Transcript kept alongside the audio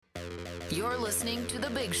You're listening to The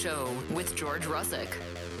Big Show with George Russick.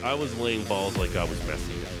 I was laying balls like I was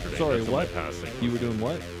Messi yesterday. Sorry, That's what? my passing. You were doing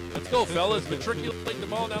what? Let's go, fellas. Matriculate the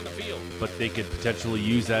ball down the field. But they could potentially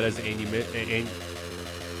use that as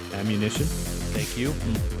Ammunition? Thank you.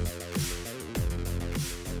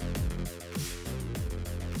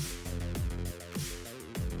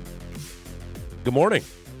 Good morning.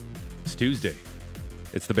 It's Tuesday.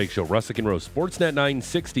 It's The Big Show. Russick and Rose. Sportsnet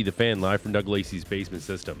 960, The Fan, live from Doug Lacey's Basement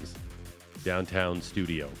Systems downtown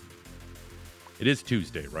studio. It is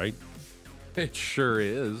Tuesday, right? It sure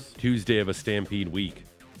is. Tuesday of a Stampede week.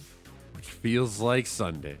 Which feels like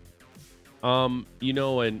Sunday. You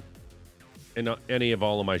know, in any of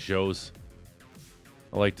all of my shows,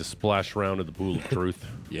 I like to splash around in the pool of truth.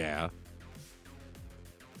 Yeah.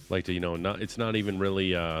 Like to, it's not even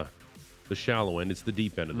really the shallow end, it's the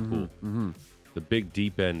deep end of the pool. Mm-hmm. The big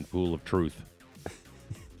deep end pool of truth.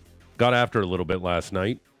 Got after it a little bit last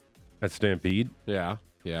night at Stampede. Yeah.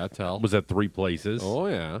 Yeah, tell. Was at 3 places. Oh,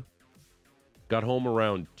 yeah. Got home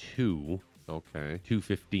around 2. Okay.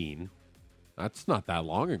 2:15. That's not that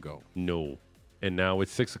long ago. No. And now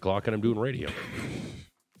it's 6 o'clock and I'm doing radio.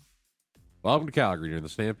 Welcome to Calgary during the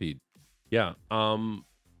Stampede. Yeah.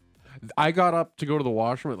 I got up to go to the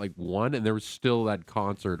washroom at like 1, and there was still that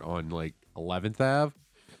concert on like 11th Ave.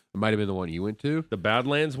 It might have been the one you went to. The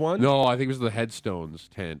Badlands one? No, I think it was the Headstones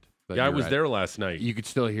tent. Yeah, I was there last night. You could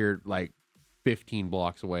still hear it like 15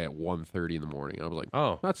 blocks away at 1:30 in the morning. I was like,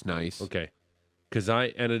 oh, that's nice. Okay. Because I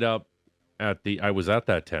ended up I was at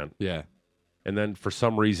that tent. Yeah. And then for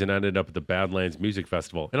some reason I ended up at the Badlands Music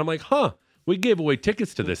Festival. And I'm like, we gave away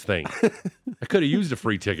tickets to this thing. I could have used a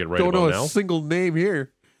free ticket right Don't know now. a single name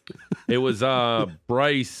here. It was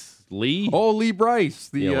Bryce Lee. Oh, Lee Bryce,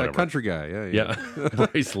 the whatever. country guy. Yeah.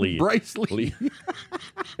 Bryce Lee. Bryce Lee.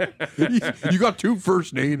 You got 2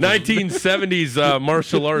 first names. 1970s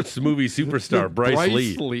martial arts movie superstar,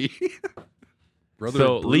 Bryce Lee. Brother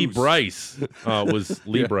So Lee Bruce. Bryce was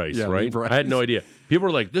Lee Bryce, yeah, right? Lee Bryce. I had no idea. People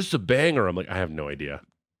were like, this is a banger. I'm like, I have no idea.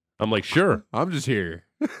 I'm like, sure. I'm just here.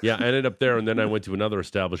 Yeah, I ended up there, and then I went to another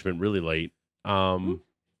establishment really late. So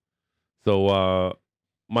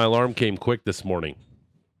my alarm came quick this morning.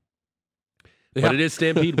 Yeah. But it is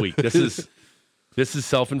Stampede week. This is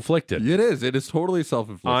self-inflicted. It is. It is totally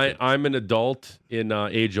self-inflicted. I'm an adult in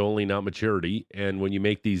age only, not maturity. And when you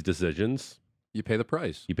make these decisions, You pay the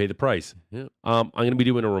price. you pay the price. Yeah. I'm going to be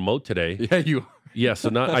doing a remote today. Yeah, you. Yeah, so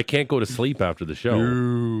I can't go to sleep after the show.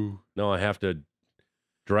 Ooh. No, I have to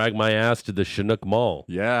drag my ass to the Chinook Mall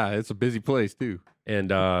Yeah, it's a busy place too. and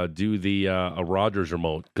do the a Rogers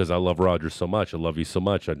remote because I love Rogers so much. I love you so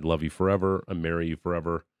much. I'd love you forever. I marry you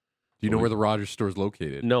forever. Do you know where the Rogers store is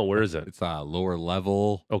located? No, where is it? It's lower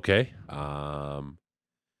level. Okay. Kind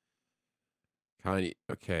of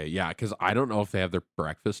okay, yeah. Because I don't know if they have their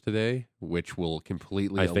breakfast today, which will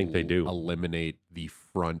completely. I think they do. Eliminate the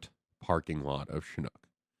front parking lot of Chinook.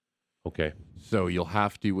 Okay. So you'll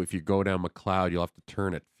have to, if you go down McLeod, you'll have to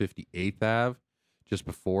turn at 58th Ave, just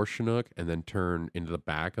before Chinook, and then turn into the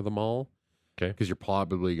back of the mall. Okay. Because you're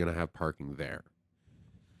probably going to have parking there.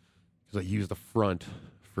 Because I use the front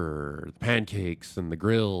for the pancakes and the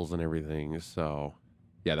grills and everything. So,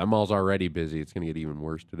 yeah, that mall's already busy. It's going to get even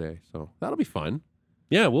worse today. So that'll be fun.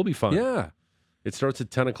 Yeah, it will be fun. Yeah. It starts at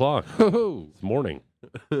 10 o'clock Ho-ho. this morning.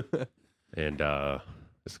 And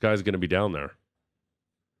this guy's going to be down there.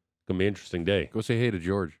 It's going to be an interesting day. Go say hey to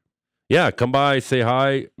George. Yeah, come by, say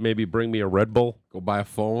hi, maybe bring me a Red Bull. Go buy a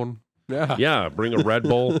phone. Yeah. Yeah, bring a Red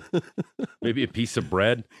Bull, maybe a piece of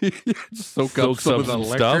bread. Just soak up some of the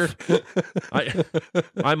liquor.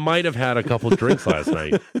 I might have had a couple drinks last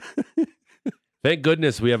night. Thank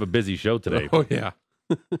goodness we have a busy show today. Oh, yeah.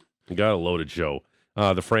 We got a loaded show.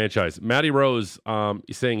 The franchise. Matty Rose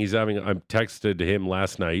he's saying I texted him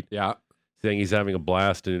last night Yeah, saying he's having a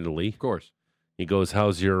blast in Italy. of course. He goes,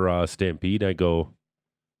 how's your Stampede? I go,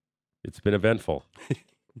 it's been eventful.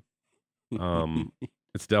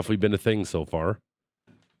 It's definitely been a thing so far.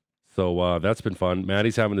 So that's been fun.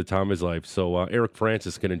 Matty's having the time of his life. So Eric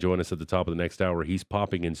Francis is going to join us at the top of the next hour. He's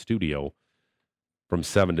popping in studio from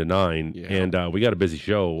 7 to 9. Yeah. And we got a busy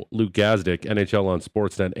show. Luke Gazdick, NHL on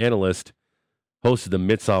Sportsnet analyst, host of the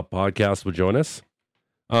Mitsop podcast, will join us.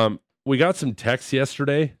 We got some texts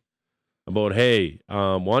yesterday about, hey,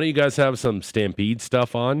 why don't you guys have some Stampede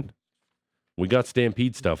stuff on? We got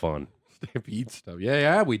Stampede stuff on. Stampede stuff.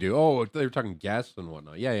 Yeah, we do. Oh, they were talking guests and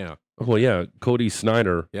whatnot. Yeah. Well, yeah, Cody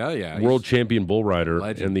Snyder, Yeah. world champion bull rider,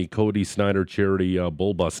 Legend. and the Cody Snyder charity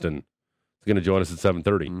bull bustin'. He's going to join us at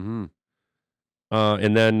 7:30. Mm-hmm.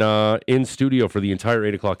 And then in studio for the entire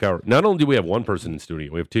 8 o'clock hour. Not only do we have one person in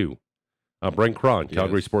studio, we have two. Brent Cron,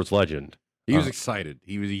 Calgary Yes. sports legend. He was excited.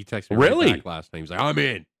 He texted me Really? right back last night. He was like, I'm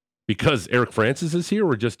in. Because Eric Francis is here,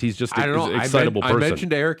 or just he's just I don't know. an excitable person? I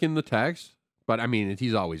mentioned Eric in the text, but I mean,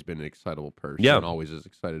 he's always been an excitable person. Yeah. And always is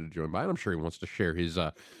excited to join by. And I'm sure he wants to share his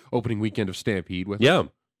opening weekend of Stampede with Yeah. us.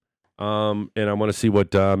 And I want to see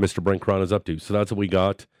what Mr. Brent Cron is up to. So that's what we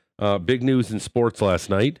got. Big news in sports last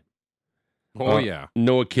night. Oh, yeah.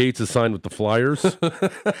 Noah Cates is signed with the Flyers.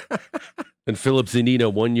 And Philip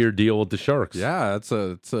Zanino, 1-year deal with the Sharks. Yeah, it's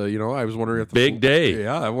a I was wondering if the Big day.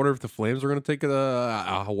 Yeah, I wonder if the Flames are going to take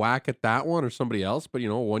a whack at that one or somebody else. But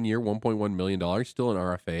 1 year, $1.1 million, still an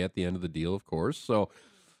RFA at the end of the deal, of course. So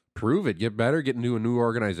prove it, get better, get into a new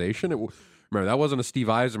organization. Remember, that wasn't a Steve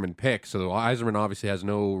Yzerman pick, so Yzerman obviously has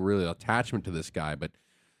no really attachment to this guy, but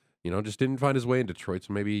just didn't find his way in Detroit.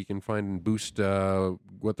 So maybe he can find and boost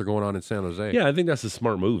what they're going on in San Jose. Yeah, I think that's a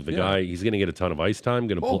smart move. The guy, he's going to get a ton of ice time.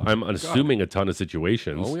 I'm assuming a ton of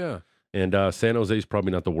situations. Oh yeah. And San Jose is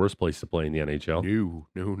probably not the worst place to play in the NHL.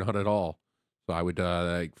 No, not at all. So I would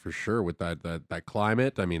for sure with that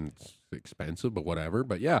climate. I mean, it's expensive, but whatever.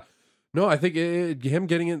 But yeah, no, I think him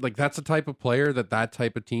getting it, like, that's the type of player that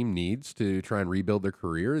type of team needs to try and rebuild their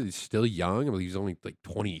career. He's still young. I mean, he's only like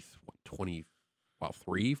 20,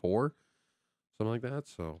 3, 4, something like that.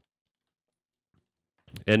 So,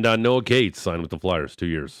 and Noah Cates signed with the Flyers, 2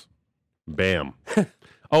 years. Bam.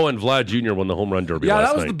 Oh, and Vlad Jr. won the home run derby last night. Yeah,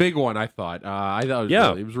 that was the big one, I thought. I thought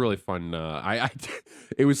it was really fun.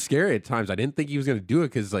 It was scary at times. I didn't think he was going to do it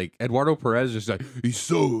because, like, Eduardo Perez just like, he's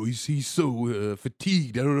so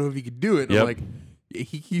fatigued. I don't know if he could do it. And I'm like,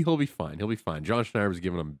 he'll be fine. He'll be fine. John Schneider was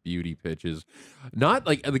giving him beauty pitches. Not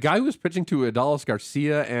like the guy who was pitching to Adolis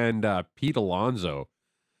Garcia and Pete Alonso.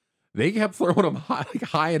 They kept throwing him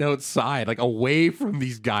high and outside, like away from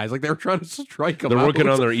these guys. Like they were trying to strike him. They're working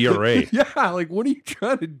on their ERA. Yeah, like what are you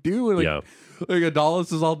trying to do? And like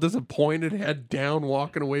Adolis is all disappointed, head down,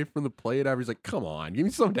 walking away from the plate. He's like, "Come on, give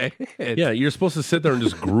me some to hit." Yeah, you're supposed to sit there and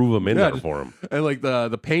just groove them in there for him. And like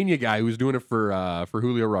the Pena guy who was doing it for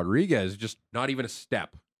Julio Rodriguez, just not even a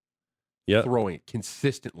step. Yeah, throwing it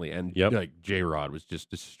consistently, and like J-Rod was just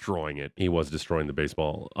destroying it. He was destroying the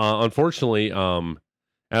baseball. Unfortunately,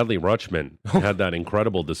 Adley Rutschman had that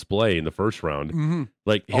incredible display in the first round. Mm-hmm.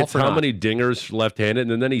 Like hits how many dingers left-handed,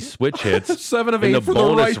 and then he switch hits 7 of 8 in the for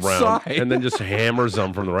bonus the right round, side. and then just hammers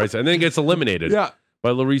them from the right side, and then gets eliminated.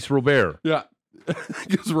 By Luis Robert. Yeah,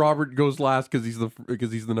 because Robert goes last because he's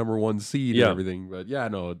the number 1 seed and everything. But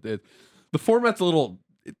the format's a little.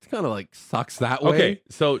 It kind of like sucks that way. Okay,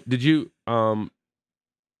 so did you?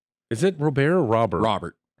 Is it Robert or Robert?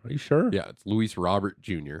 Robert. Are you sure? Yeah, it's Luis Robert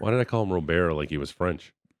Jr. Why did I call him Robert like he was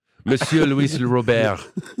French? Monsieur Luis Robert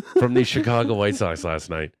from the Chicago White Sox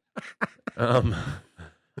last night.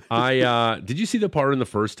 Did you see the part in the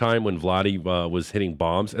first time when Vladdy was hitting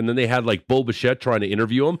bombs, and then they had like Bo Bichette trying to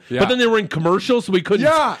interview him, but then they were in commercials, so we couldn't.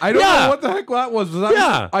 Yeah, I don't know what the heck that was.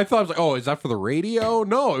 I thought I was like, oh, is that for the radio?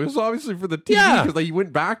 No, it was obviously for the TV because he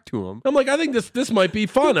went back to him. I'm like, I think this might be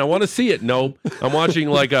fun. I want to see it. No, I'm watching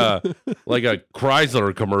like a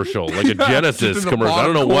Chrysler commercial, like a Genesis commercial. I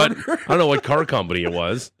don't know what car company it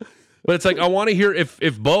was, but it's like I want to hear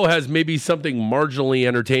if Bo has maybe something marginally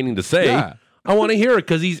entertaining to say. Yeah. I want to hear it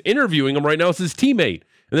because he's interviewing him right now as his teammate.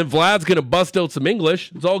 And then Vlad's going to bust out some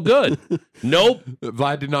English. It's all good. Nope.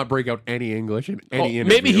 Vlad did not break out any English in any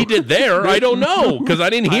interview. Maybe he did there. I don't know because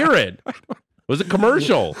I didn't hear it. It was a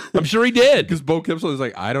commercial. I'm sure he did. Because Bo Kipson was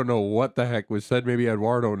like, I don't know what the heck was said. Maybe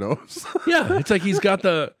Eduardo knows. Yeah, it's like he's got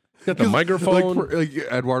the microphone. Like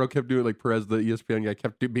Eduardo kept doing like Perez, the ESPN guy,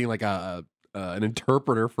 kept being like an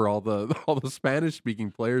interpreter for all the Spanish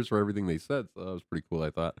speaking players for everything they said. So that was pretty cool,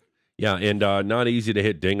 I thought. Yeah, and not easy to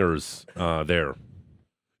hit dingers there.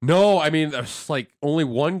 No, I mean, there's like only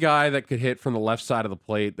one guy that could hit from the left side of the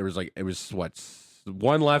plate. There was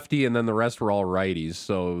one lefty, and then the rest were all righties.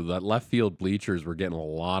 So that left field bleachers were getting a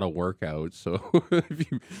lot of workouts. So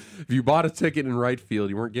if you bought a ticket in right field,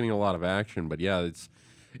 you weren't getting a lot of action. But yeah,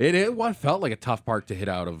 it felt like a tough park to hit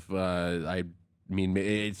out of. I mean,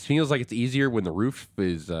 it feels like it's easier when the roof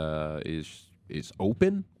is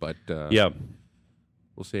open, but yeah.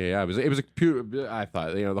 We'll see. Yeah, it was a pure. I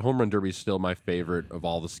thought the home run derby is still my favorite of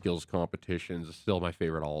all the skills competitions. It's still my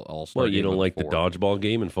favorite all star. Well, you don't like the dodgeball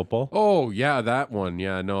game in football? Oh yeah, that one.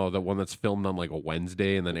 Yeah, no, the one that's filmed on like a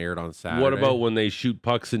Wednesday and then aired on Saturday. What about when they shoot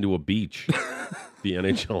pucks into a beach? The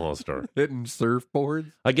NHL All Star hitting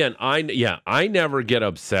surfboards again. I never get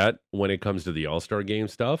upset when it comes to the All Star game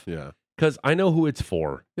stuff. Yeah, because I know who it's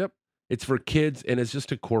for. Yep, it's for kids and it's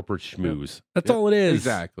just a corporate schmooze. That's all it is.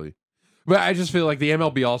 Exactly. But I just feel like the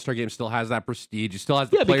MLB All-Star Game still has that prestige. It still has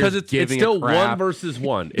the Yeah, players because it's giving still a crap. 1 versus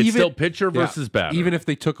 1. It's Even- still pitcher versus batter. Even if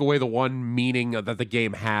they took away the one meaning that the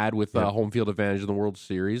game had with home field advantage in the World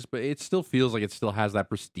Series, but it still feels like it still has that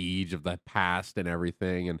prestige of that past and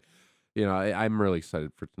everything. And I'm really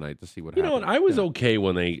excited for tonight to see what you happens. know what? I was okay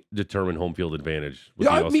when they determined home field advantage. With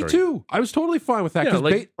the Yeah, me All-Star. too. I was totally fine with that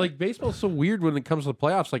Yeah, because baseball's so weird when it comes to the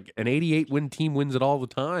playoffs. Like an 88 win team wins it all the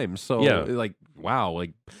time. So wow,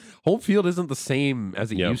 home field isn't the same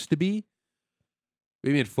as it used to be.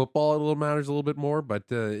 Maybe in football it matters a little bit more, but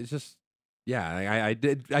it's just I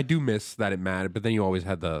do miss that it mattered. But then you always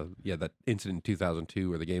had that incident in 2002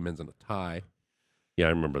 where the game ends in a tie. Yeah, I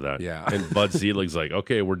remember that. Yeah. And Bud Selig's like,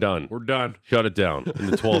 okay, we're done. We're done. Shut it down in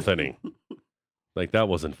the 12th inning. Like, that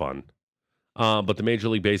wasn't fun. But the Major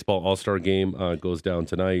League Baseball All-Star Game goes down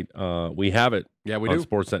tonight. We have it Yeah, we on do.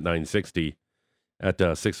 Sportsnet 960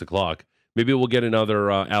 at 6 o'clock. Maybe we'll get another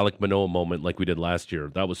Alek Manoah moment like we did last year.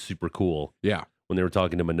 That was super cool Yeah. when they were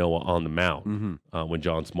talking to Manoah on the mound. Mm-hmm. When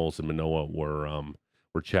John Smoltz and Manoah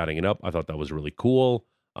were chatting it up. I thought that was really cool.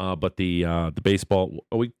 But the baseball,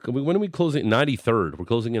 when are we closing? 93rd. We're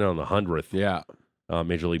closing in on the 100th. Yeah.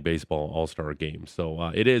 Major League Baseball All-Star Game.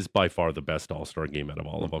 So it is by far the best All-Star Game out of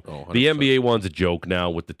all of them. Oh, The 100%. NBA one's a joke now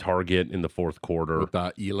with the target in the fourth quarter. With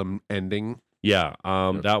the Elam ending. Yeah,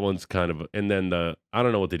 that one's kind of, and then I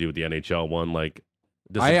don't know what they do with the NHL one. Like,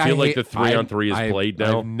 does it feel like the 3-on-3 is played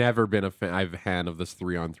now? I've never been a fan of this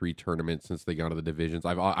 3-on-3 tournament since they got into the divisions.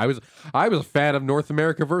 I was a fan of North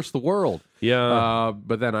America versus the world. Yeah,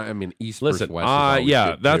 but then East listen, versus West. Is always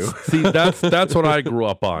yeah, good, that's what I grew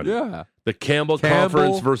up on. yeah. The Campbell Campbell.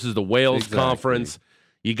 Conference versus the Wales Exactly. Conference.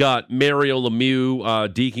 You got Mario Lemieux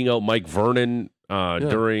deking out Mike Vernon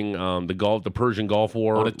during the Persian Gulf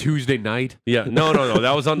War On a Tuesday night. Yeah, no,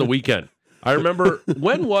 that was on the weekend. I remember,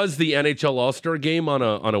 when was the NHL All-Star Game on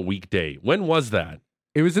a weekday? When was that?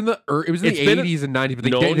 It was in the It's 80s and 90s, but they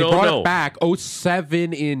brought it back.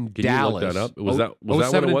 07 in Can Dallas. you look that up? Was that when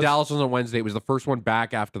 07 it in was? Dallas was on Wednesday. It was the first one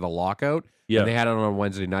back after the lockout. Yeah. And they had it on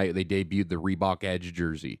Wednesday night. They debuted the Reebok Edge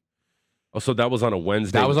jersey. Oh, so that was on a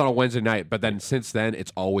Wednesday. That was on a Wednesday night, but then since then,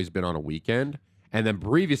 it's always been on a weekend. And then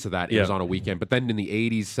previous to that, it was on a weekend. But then in the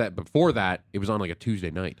 80s, set before that, it was on like a Tuesday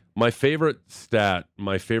night. My favorite stat,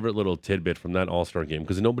 my favorite little tidbit from that All-Star Game,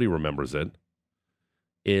 because nobody remembers it,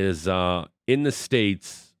 is in the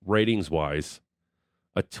States, ratings-wise,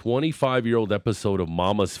 a 25-year-old episode of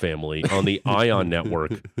Mama's Family on the Ion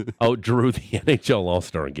Network outdrew the NHL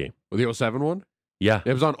All-Star Game. The 07 one? Yeah.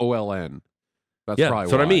 It was on OLN. That's Yeah, probably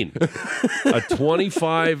that's what I why. mean. A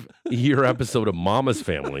 25-year episode of Mama's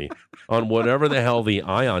Family on whatever the hell the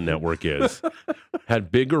Ion Network is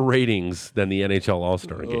had bigger ratings than the NHL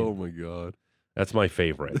All-Star Game. Oh, my God. That's my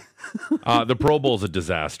favorite. The Pro Bowl's a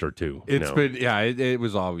disaster, too. It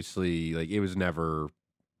was obviously, like, it was never,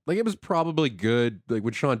 like, it was probably good. Like,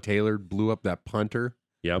 when Sean Taylor blew up that punter.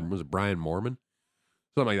 Yep. Was it Brian Mormon?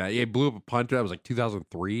 Something like that. Yeah, he blew up a punter. That was like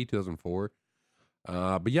 2003, 2004.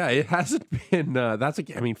 But yeah, it hasn't been.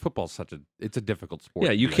 Football's it's a difficult sport.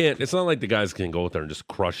 Yeah, you can't. It's not like the guys can go out there and just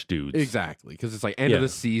crush dudes. Exactly, because it's like end of the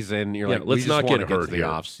season. You're like, let's we just not wanna get to hurt the here.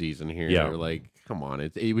 off season here. Yeah. Like, come on,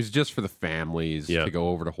 it was just for the families to go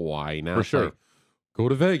over to Hawaii. Now For it's sure. like, go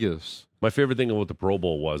to Vegas. My favorite thing about the Pro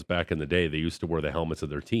Bowl was back in the day, they used to wear the helmets of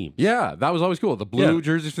their team. Yeah, that was always cool. The blue Yeah.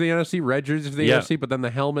 jerseys for the NFC, red jerseys for the NFC, but then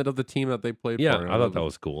the helmet of the team that they played Yeah, for. I thought that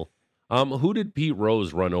was cool. Who did Pete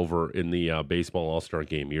Rose run over in the baseball All-Star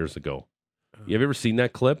Game years ago? You have ever seen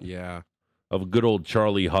that clip Yeah. of good old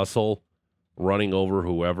Charlie Hustle running over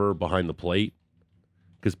whoever behind the plate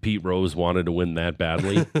because Pete Rose wanted to win that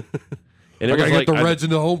badly? And I gotta get the Reds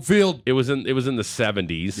into home field. It was in the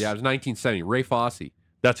 70s. Yeah, it was 1970. Ray Fosse.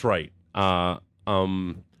 That's right.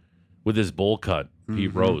 With his bowl cut,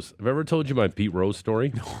 Pete Rose. Have I ever told you my Pete Rose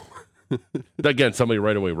story? No. Again, somebody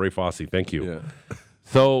right away, Ray Fosse. Thank you. Yeah.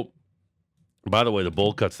 So, by the way, the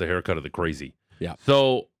bowl cut's the haircut of the crazy. Yeah.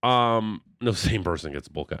 So, no, same person gets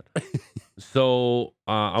a bowl cut. So,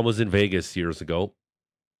 I was in Vegas years ago,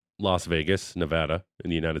 Las Vegas, Nevada, in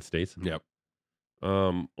the United States. Yep.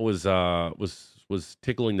 Was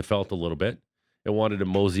tickling the felt a little bit and wanted to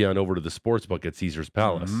mosey on over to the sports book at Caesar's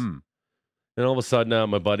Palace. Mhm. And all of a sudden,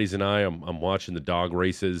 my buddies and I'm watching the dog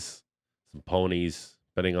races, some ponies,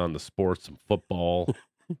 betting on the sports, some football,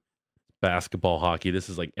 basketball, hockey. This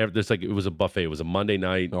is like it was a buffet. It was a Monday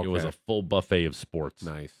night. It was Okay. a full buffet of sports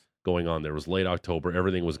Nice. going on. There was late October.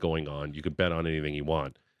 Everything was going on. You could bet on anything you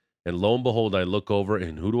want. And lo and behold, I look over,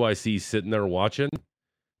 and who do I see sitting there watching?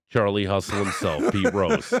 Charlie Hustle himself, Pete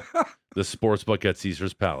Rose, the sports book at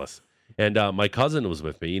Caesar's Palace. And my cousin was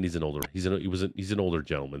with me, and he's an older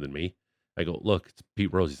gentleman than me. I go, look, it's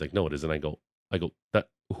Pete Rose. He's like, no, it isn't. I go, that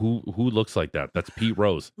who looks like that? That's Pete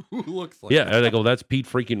Rose. Who looks like Yeah, and I go, that's Pete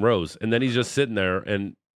freaking Rose. And then he's just sitting there,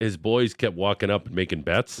 and his boys kept walking up and making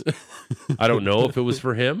bets. I don't know if it was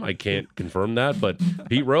for him. I can't confirm that, but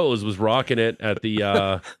Pete Rose was rocking it at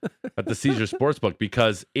the Caesars Sportsbook,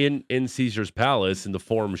 because in Caesars Palace in the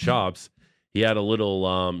Forum shops, he had a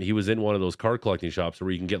little. He was in one of those card collecting shops where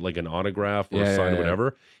you can get like an autograph or a sign or whatever.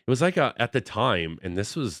 It was like at the time, and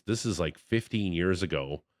this is like 15 years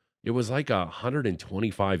ago. It was like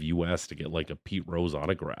 $125 US to get like a Pete Rose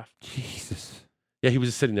autograph. Jesus. Yeah, he was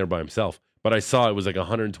just sitting there by himself. But I saw it was like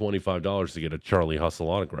 $125 to get a Charlie Hustle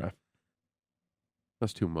autograph.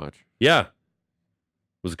 That's too much. Yeah, it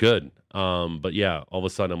was good. But yeah, all of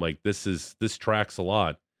a sudden I'm like, this tracks a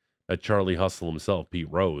lot. That Charlie Hustle himself,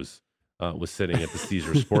 Pete Rose, was sitting at the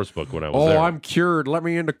Caesars Sportsbook when I was there. I'm cured. Let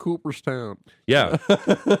me into Cooperstown. Yeah,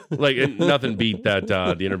 like and nothing beat that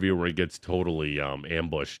the interview where he gets totally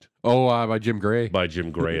ambushed. By Jim Gray. By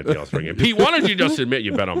Jim Gray at the All-Star game. Pete, why don't you just admit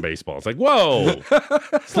you bet on baseball? It's like, whoa,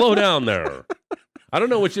 slow down there. I don't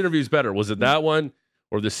know which interview is better. Was it that one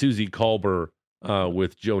or the Susie Kolber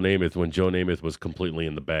with Joe Namath when Joe Namath was completely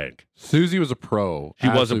in the bag? Susie was a pro. She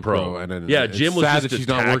was a pro. And yeah, it's Jim was sad just that she's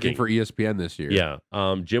attacking. not working for ESPN this year. Yeah,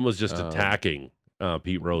 Jim was just attacking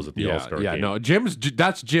Pete Rose at the All-Star game. Yeah, no,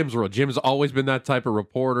 that's Jim's role. Jim's always been that type of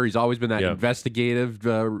reporter. He's always been that investigative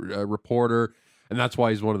reporter, and that's why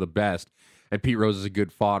he's one of the best. And Pete Rose is a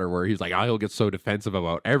good fodder where he's like, he'll get so defensive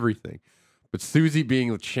about everything. But Susie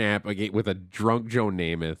being the champ with a drunk Joe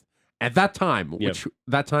Namath at that time,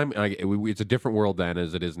 it's a different world then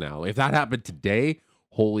as it is now. If that happened today,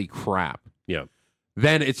 holy crap. Yeah.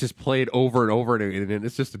 Then it's just played over and over, and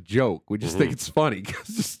it's just a joke. We just think it's funny because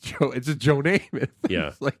it's just Joe Namath. Yeah.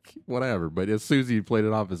 It's like, whatever. But as Susie played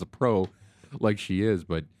it off as a pro like she is,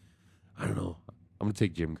 but I don't know. I'm going to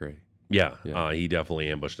take Jim Gray. Yeah, he definitely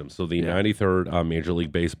ambushed him. So the 93rd Major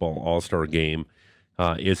League Baseball All-Star Game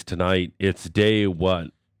is tonight. It's day what?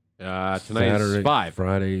 Tonight Saturday, is 5.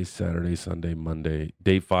 Friday, Saturday, Sunday, Monday.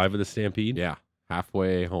 Day 5 of the Stampede? Yeah,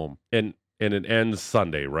 halfway home. And it ends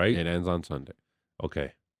Sunday, right? It ends on Sunday.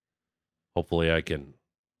 Okay. Hopefully I can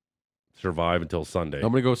survive until Sunday.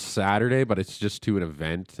 I'm going to go Saturday, but it's just to an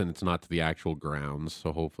event, and it's not to the actual grounds,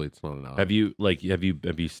 so hopefully it's not enough. Have you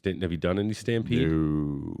done any Stampede?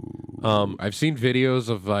 No. I've seen videos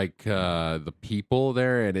of like the people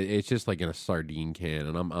there, and it's just like in a sardine can,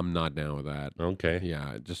 and I'm not down with that. Okay.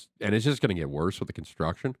 Yeah, and it's just going to get worse with the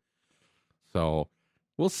construction. So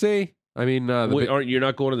we'll see. I mean, aren't you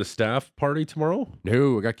not going to the staff party tomorrow?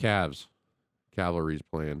 No, I got Cavs. Cavalry's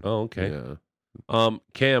playing. Oh, okay. Yeah.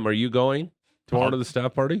 Cam, are you going tomorrow to the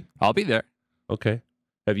staff party? I'll be there. Okay.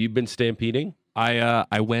 Have you been stampeding?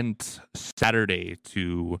 I went Saturday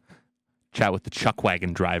to chat with the Chuck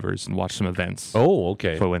Wagon drivers and watch some events. Oh,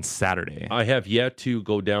 okay. So I went Saturday. I have yet to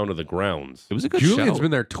go down to the grounds. It was a good Julian's show.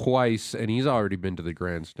 been there twice, and he's already been to the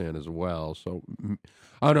grandstand as well. So,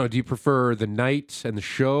 I don't know. Do you prefer the night and the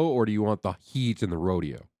show, or do you want the heat and the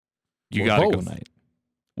rodeo? You Or gotta go both. night.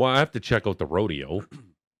 Well, I have to check out the rodeo.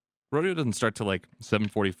 Rodeo doesn't start till like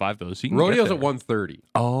 7:45 though, so you can Rodeo's get at there. 1:30.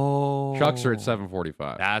 Oh, Chucks are at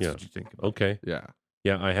 7:45. That's Yeah. what you think about. Okay. Yeah.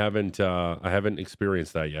 Yeah, I haven't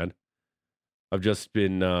experienced that yet. I've just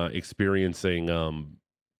been experiencing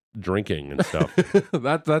drinking and stuff.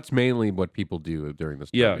 That's mainly what people do during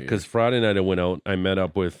this time Yeah, of year. because Friday night I went out. I met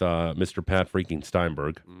up with Mr. Pat freaking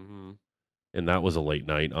Steinberg, Mhm. and that was a late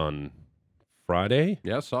night on Friday.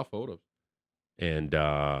 Yeah, saw photos. And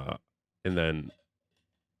then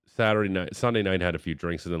Sunday night had a few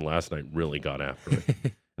drinks, and then last night really got after it.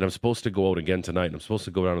 And I'm supposed to go out again tonight. And I'm supposed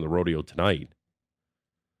to go down to the rodeo tonight,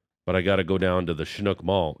 but I got to go down to the Chinook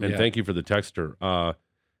Mall. And Yeah. thank you for the texter.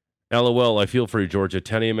 LOL, I feel for you, Georgia.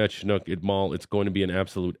 10 a.m. at Chinook Mall. It's going to be an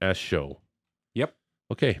absolute S show. Yep.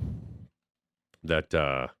 Okay. That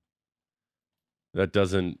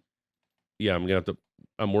doesn't. Yeah,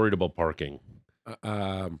 I'm worried about parking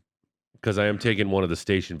because I am taking one of the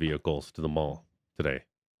station vehicles to the mall today.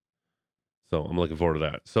 So I'm looking forward to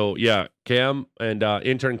that. So yeah, Cam and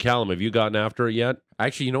intern Callum, have you gotten after it yet?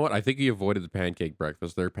 Actually, you know what? I think you avoided the pancake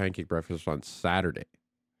breakfast. Their pancake breakfast on Saturday.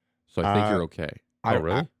 So I think you're okay. Oh,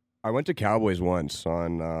 really? I went to Cowboys once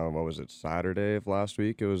on what was it, Saturday of last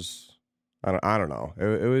week? It was I don't know.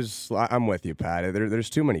 It was. I'm with you, Pat. There's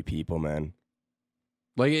too many people, man.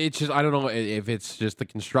 Like, it's just, I don't know if it's just the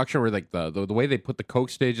construction or like the way they put the Coke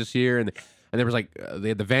stages here, and there was like they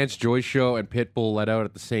had the Vance Joy show and Pitbull let out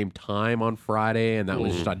at the same time on Friday, and that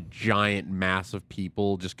was just a giant mass of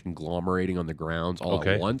people just conglomerating on the grounds all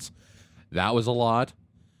Okay. at once. That was a lot.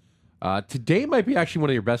 Today might be actually one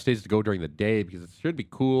of your best days to go during the day because it should be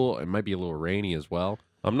cool. It might be a little rainy as well.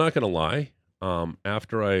 I'm not going to lie.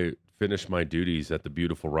 After I finish my duties at the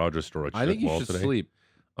beautiful Rogers store at I think you Mall should today, sleep.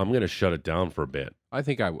 I'm going to shut it down for a bit. I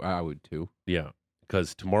think I would too. Yeah,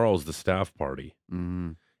 because tomorrow's the staff party.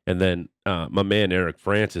 Mm-hmm. And then my man Eric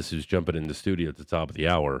Francis, who's jumping in the studio at the top of the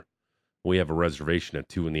hour, we have a reservation at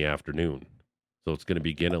 2 p.m. So it's going to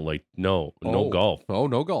begin at no golf. Oh,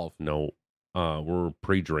 no golf. No, we're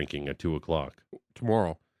pre-drinking at 2:00.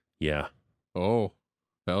 Tomorrow. Yeah, Oh,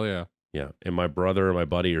 hell yeah. yeah. And my brother and my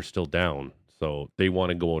buddy are still down, so they want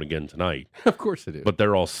to go out again tonight. Of course it is. But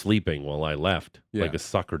they're all sleeping while I left, Yeah. like a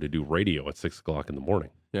sucker, to do radio at 6:00 in the morning.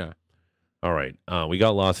 Yeah. All right, we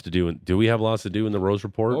got lots to do. Do we have lots to do in the Rose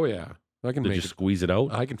Report? Oh, yeah. I can Did make you it. squeeze it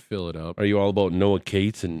out? I can fill it up. Are you all about Noah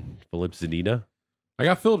Cates and Philip Zadina? I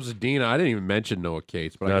got Philip Zadina. I didn't even mention Noah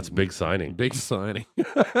Cates, but That's a big signing. Big signing.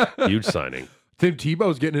 Huge signing. Tim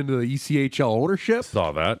Tebow's getting into the ECHL ownership.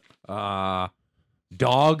 Saw that.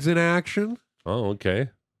 Dogs in action. Oh, okay.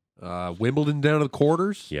 Wimbledon down to the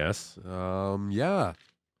quarters. Yes. Yeah.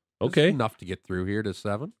 Okay. That's enough to get through here to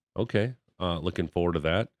 7. Okay. Looking forward to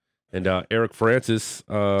that. And Eric Francis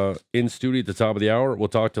in studio at the top of the hour. We'll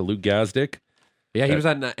talk to Luke Gazdick. Yeah, he was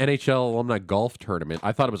at an NHL alumni golf tournament.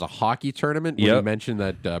 I thought it was a hockey tournament when Yep. you mentioned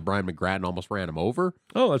that Brian McGrattan almost ran him over.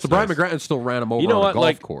 Oh, that's So nice. Brian McGrattan still ran him over You know on what? a golf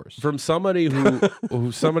Like, course. From somebody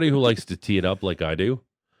who likes to tee it up like I do,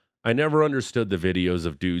 I never understood the videos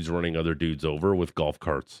of dudes running other dudes over with golf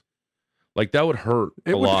carts. Like that would hurt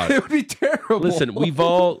a lot. It would be terrible. Listen, we've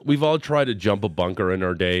all tried to jump a bunker in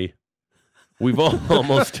our day. We've all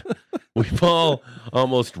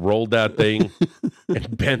almost rolled that thing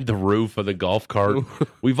and bent the roof of the golf cart.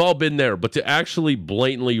 We've all been there, but to actually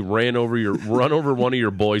blatantly run over one of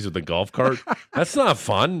your boys with a golf cart, that's not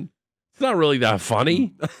fun. It's not really that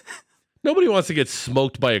funny. Nobody wants to get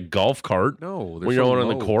smoked by a golf cart No, when you're on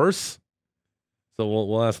the course. So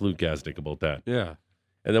we'll ask Luke Gazdick about that. Yeah.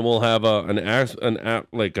 And then we'll have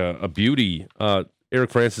a beauty. Eric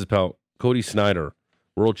Francis' pal, Cody Snyder,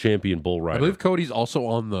 world champion bull rider. I believe Cody's also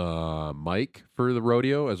on the mic for the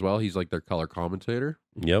rodeo as well. He's like their color commentator.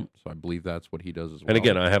 Yep. So I believe that's what he does as well. And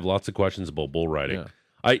again, I have lots of questions about bull riding.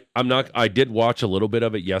 Yeah. I did watch a little bit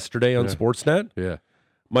of it yesterday on Yeah. Sportsnet. Yeah.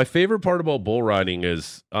 My favorite part about bull riding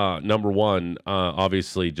is number one,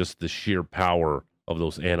 obviously just the sheer power of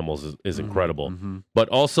those animals is incredible. Mm-hmm. But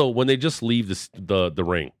also when they just leave the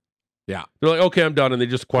ring. Yeah. They're like, okay, I'm done, and they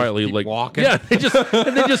just quietly keep walking. Yeah, they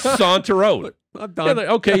just saunter out. I'm Yeah, done. like,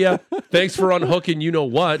 okay, yeah. Thanks for unhooking. You know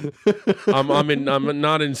what? I'm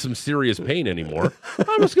not in some serious pain anymore.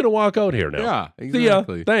 I'm just gonna walk out here now. Yeah, See ya.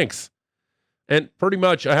 exactly. Thanks. And pretty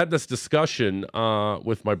much, I had this discussion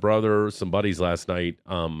with my brother, some buddies last night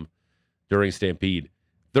during Stampede.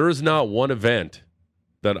 There is not one event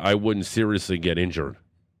that I wouldn't seriously get injured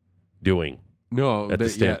doing. No, At the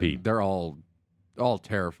Stampede. they're all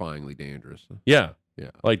terrifyingly dangerous. Yeah.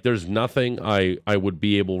 Yeah. Like there's nothing I would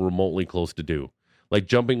be able remotely close to do. Like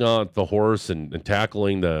jumping on the horse and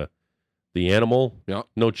tackling the animal. Yeah.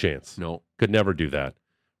 No chance. No. Could never do that.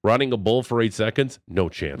 Riding a bull for 8 seconds? No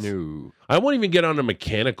chance. No. I won't even get on a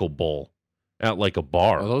mechanical bull at like a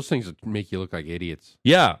bar. Oh, those things that make you look like idiots.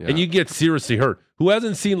 Yeah, Yeah. and you get seriously hurt. Who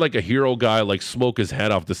hasn't seen like a hero guy like smoke his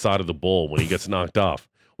head off the side of the bull when he gets knocked off?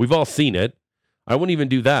 We've all seen it. I wouldn't even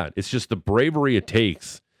do that. It's just the bravery it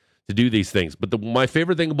takes to do these things. But my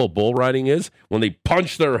favorite thing about bull riding is when they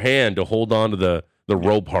punch their hand to hold on to the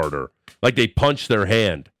rope harder. Like they punch their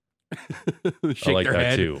hand. Shake I like their that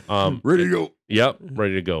head. too. Ready to go. Yep,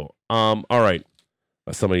 ready to go. All right.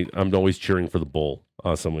 Somebody, I'm always cheering for the bull.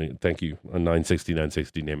 Somebody, thank you. 960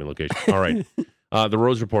 name and location. All right. The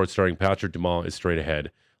Rose Report starring Patrick Dumont is straight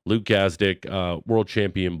ahead. Luke Gazdick, world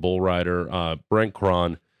champion bull rider. Brent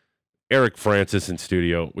Cron, Eric Francis in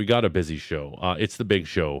studio. We got a busy show. It's the big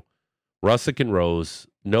show. Russick and Rose,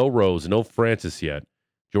 no Francis yet.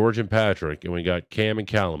 George and Patrick, and we got Cam and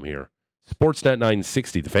Callum here. Sportsnet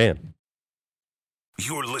 960, The Fan.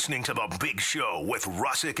 You're listening to The Big Show with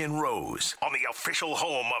Russick and Rose on the official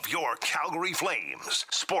home of your Calgary Flames.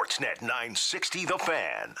 Sportsnet 960 The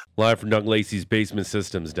Fan. Live from Doug Lacey's Basement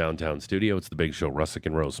Systems downtown studio, it's The Big Show, Russick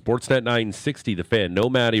and Rose. Sportsnet 960, The Fan. No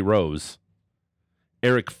Matty Rose.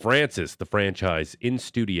 Eric Francis, the franchise, in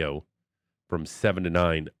studio from 7 to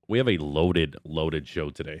 9. We have a loaded show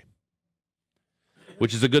today,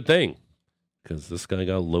 which is a good thing because this guy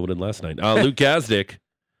got loaded last night. Luke Gazdick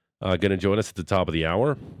going to join us at the top of the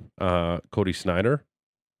hour. Cody Snyder.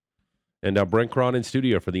 And Brent Cron in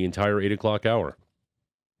studio for the entire 8 o'clock hour.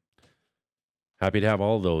 Happy to have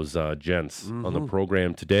all those gents on the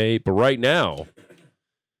program today. But right now,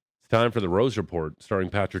 it's time for the Rose Report, starring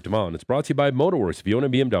Patrick Damon. It's brought to you by Motorworks. If you own a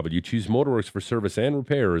BMW, choose Motorworks for service and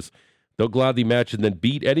repairs. They'll gladly match and then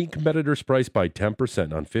beat any competitor's price by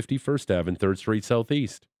 10% on 51st Ave and 3rd Street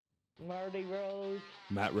Southeast. Marty Rose.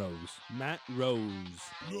 Matt Rose. Matt Rose.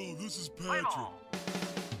 No, this is Patrick.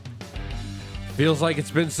 Feels like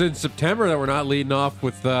it's been since September that we're not leading off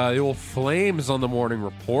with the old Flames on the morning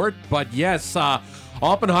report. But yes,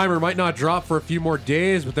 Oppenheimer might not drop for a few more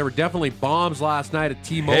days, but there were definitely bombs last night at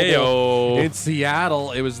T-Mobile in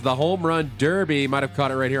Seattle. It was the home run derby. You might have caught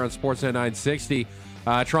it right here on Sportsnet 960.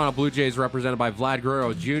 Toronto Blue Jays represented by Vlad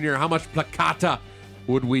Guerrero Jr. How much placata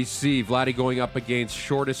would we see? Vladdy going up against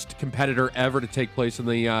shortest competitor ever to take place in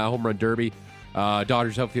the home run derby.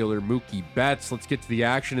 Dodgers outfielder Mookie Betts. Let's get to the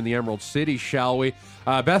action in the Emerald City, shall we?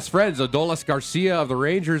 Best friends, Adolis Garcia of the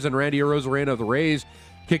Rangers and Randy Arozarena of the Rays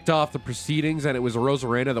kicked off the proceedings, and it was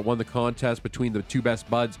Arozarena that won the contest between the two best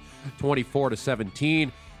buds, 24-17.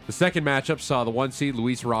 The second matchup saw the one seed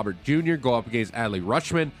Luis Robert Jr. go up against Adley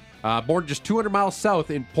Rutschman. Born just 200 miles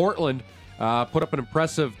south in Portland, put up an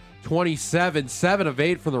impressive 27, 7 of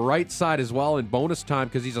 8 from the right side as well in bonus time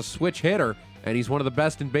because he's a switch hitter, and he's one of the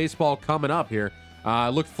best in baseball coming up here.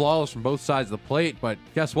 Looked flawless from both sides of the plate, but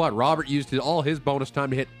guess what? Robert used all his bonus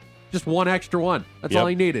time to hit just one extra one. That's all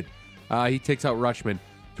he needed. He takes out Rutschman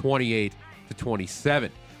 28-27.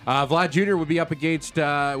 Vlad Jr. would be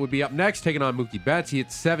up next, taking on Mookie Betts. He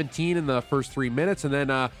hit 17 in the first 3 minutes, and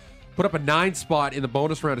then put up a 9 spot in the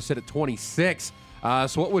bonus round to sit at 26.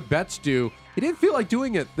 So what would Betts do? He didn't feel like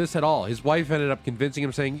doing this at all. His wife ended up convincing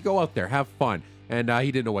him, saying, "You go out there, have fun." And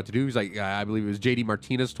he didn't know what to do. He's like, I believe it was J.D.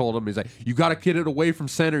 Martinez told him, he's like, "You got to hit it away from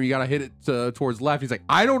center. You got to hit it towards left." He's like,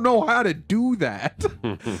 "I don't know how to do that."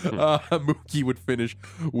 Mookie would finish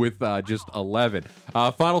with just 11.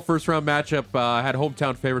 Final first round matchup had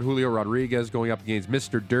hometown favorite Julio Rodriguez going up against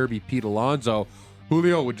Mr. Derby Pete Alonso.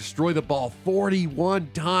 Julio would destroy the ball 41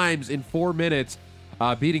 times in 4 minutes,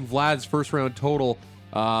 beating Vlad's first round total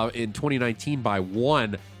in 2019 by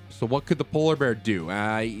 1. So what could the polar bear do?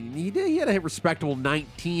 He had a respectable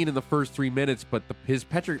 19 in the first 3 minutes, but his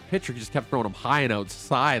pitcher just kept throwing him high and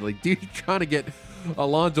outside. Like, dude, you're trying to get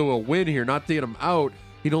Alonso a win here, not to get him out.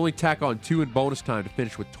 He'd only tack on 2 in bonus time to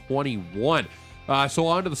finish with 21. So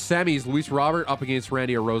on to the semis. Luis Robert up against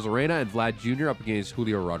Randy Arozarena and Vlad Jr. up against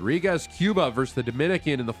Julio Rodriguez. Cuba versus the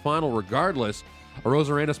Dominican in the final regardless.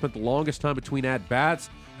 Arozarena spent the longest time between at-bats,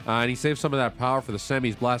 and he saved some of that power for the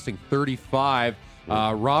semis, blasting 35.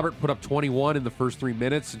 Robert put up 21 in the first 3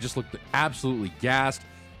 minutes and just looked absolutely gassed,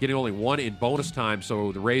 getting only 1 in bonus time.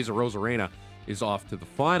 So the Rays Arozarena is off to the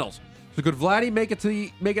finals. So could Vladdy make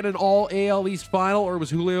it an all AL East final, or was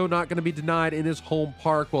Julio not going to be denied in his home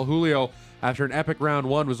park? Well, Julio, after an epic round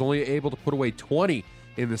 1, was only able to put away 20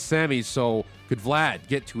 in the semis. So could Vlad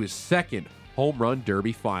get to his second home run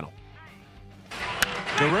derby final?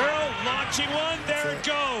 Guerrero launching one. There it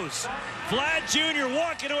goes. Vlad Jr.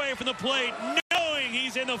 walking away from the plate, knowing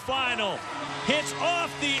he's in the final. Hits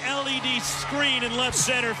off the LED screen in left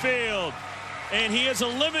center field. And he has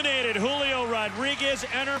eliminated Julio Rodriguez,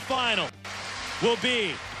 and our final will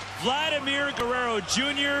be Vladimir Guerrero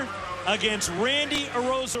Jr. against Randy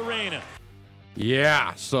Arozarena.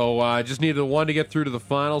 Yeah, so just needed the one to get through to the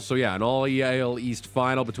final. So yeah, an all-AL East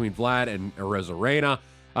final between Vlad and Arozarena.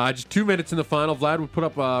 Just 2 minutes in the final. Vlad would put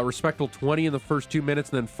up a respectable 20 in the first 2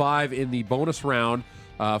 minutes and then 5 in the bonus round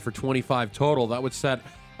for 25 total. That would set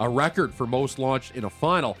a record for most launched in a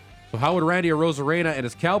final. So how would Randy Arozarena and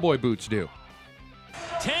his cowboy boots do?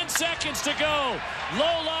 10 seconds to go.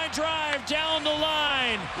 Low line drive down the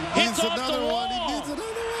line. Hits off the wall. He needs another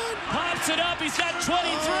one. Pops it up. He's got 23.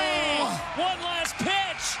 One last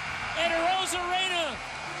pitch. And Arozarena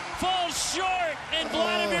falls short. And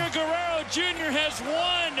Vladimir Guerrero Jr. has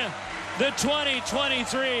won the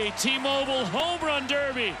 2023 T-Mobile Home Run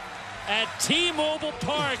Derby at T-Mobile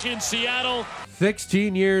Park in Seattle.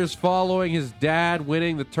 16 years following his dad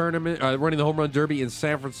winning the tournament, running the home run derby in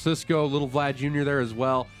San Francisco. Little Vlad Jr. there as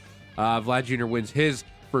well. Vlad Jr. wins his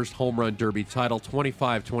first home run derby title,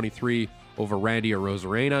 25-23 over Randy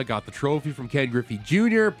Arozarena. Got the trophy from Ken Griffey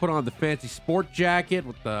Jr., put on the fancy sport jacket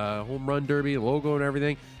with the home run derby logo and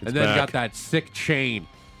everything, and then got that sick chain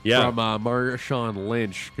from Marshawn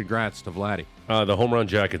Lynch. Congrats to Vladdy. The home run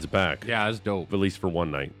jacket's back. Yeah, that's dope. At least for one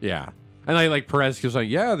night. Yeah. And like Perez keeps saying,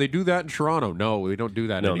 yeah, they do that in Toronto. No, they don't do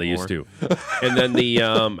that anymore. No, they used to. And then the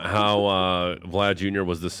how Vlad Jr.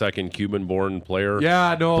 was the second Cuban-born player.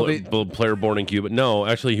 Yeah, no. Player born in Cuba. No,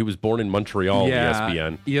 actually, he was born in Montreal,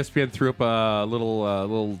 ESPN. ESPN threw up a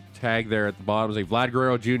little tag there at the bottom. It was like Vlad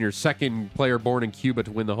Guerrero Jr., second player born in Cuba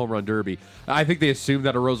to win the home run derby. I think they assumed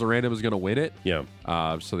that Arozarena was going to win it. Yeah.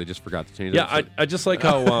 So they just forgot to change it. Yeah, I just like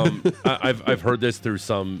how I've heard this through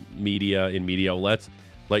some media outlets,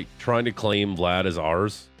 like trying to claim Vlad as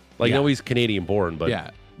ours. Like, no, he's Canadian born,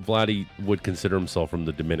 but Vladdy would consider himself from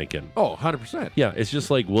the Dominican. Oh, 100%. Yeah, it's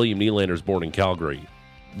just like William Nylander's born in Calgary.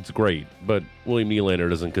 It's great, but William Nylander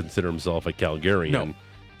doesn't consider himself a Calgarian. No. He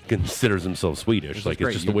considers himself Swedish. Like,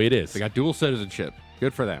 it's just the way it is. They got dual citizenship.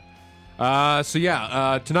 Good for them.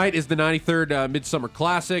 Tonight is the 93rd Midsummer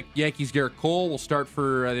Classic. Yankees' Garrett Cole will start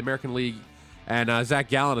for the American League, and Zach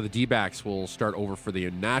Gallen of the D-backs will start over for the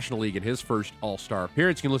National League in his first All-Star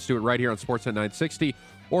appearance. You can listen to it right here on Sportsnet 960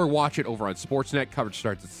 or watch it over on Sportsnet. Coverage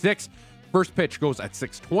starts at 6. First pitch goes at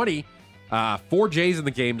 6:20. 4 Jays in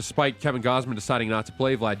the game, despite Kevin Gausman deciding not to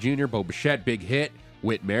play. Vlad Jr., Bo Bichette, big hit,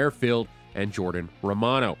 Whit Merrifield, and Jordan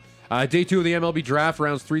Romano. Day 2 of the MLB draft,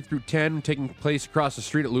 rounds 3 through 10, taking place across the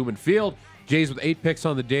street at Lumen Field. Jays with 8 picks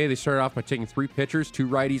on the day. They started off by taking 3 pitchers, 2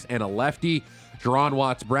 righties, and a lefty. Jaron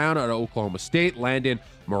Watts-Brown out of Oklahoma State. Landon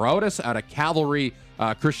Morotis out of Cavalry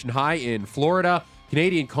Christian High in Florida.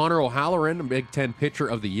 Canadian Connor O'Halloran, Big Ten Pitcher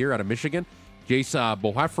of the Year out of Michigan. Jace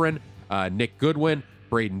Bohefren, Nick Goodwin,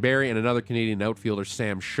 Braden Berry, and another Canadian outfielder,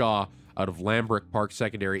 Sam Shaw, out of Lambrook Park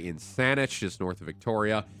Secondary in Saanich, just north of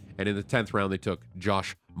Victoria. And in the 10th round, they took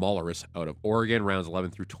Josh Molleris out of Oregon. Rounds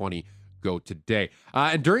 11 through 20 go today.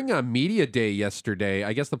 And during a media day yesterday,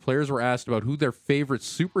 I guess the players were asked about who their favorite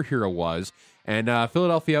superhero was. And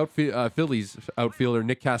Philadelphia Phillies outfielder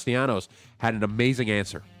Nick Castellanos had an amazing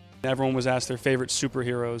answer. Everyone was asked their favorite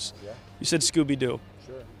superheroes. Yeah. You said Scooby-Doo.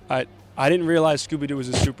 Sure. I didn't realize Scooby-Doo was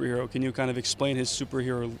a superhero. Can you kind of explain his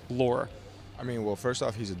superhero lore? I mean, well, first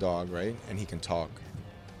off, he's a dog, right? And he can talk.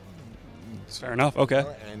 Fair enough. Okay.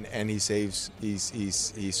 And he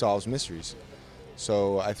solves mysteries.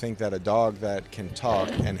 So I think that a dog that can talk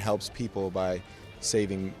and helps people by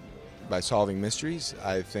solving mysteries,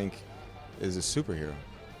 I think is a superhero.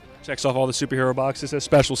 Checks off all the superhero boxes, has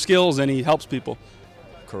special skills, and he helps people.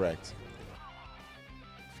 Correct.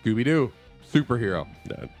 Scooby-Doo, superhero.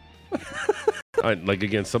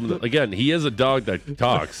 He is a dog that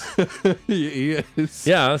talks. He is.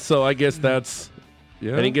 Yeah, so I guess that's...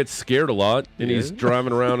 Yeah. And he gets scared a lot, and he's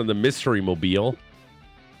driving around in the mystery mobile.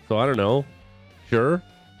 So I don't know. Sure.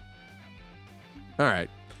 All right.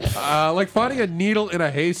 Like finding a needle in a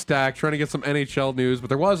haystack, trying to get some NHL news, but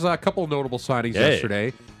there was a couple notable signings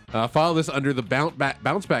yesterday. Follow this under the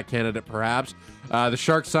bounce back candidate, perhaps. The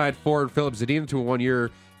Sharks signed forward Philip Zadina to a 1-year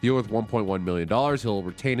deal with $1.1 million. He'll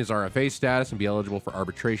retain his RFA status and be eligible for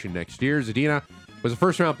arbitration next year. Zadina was a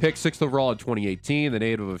first-round pick, 6th overall in 2018. The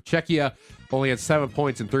native of Czechia only had 7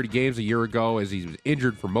 points in 30 games a year ago as he was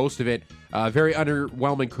injured for most of it. Very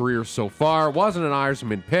underwhelming career so far. Wasn't an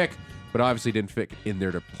Irishman pick, but obviously didn't fit in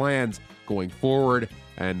their plans going forward,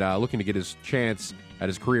 and looking to get his chance at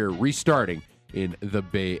his career restarting in the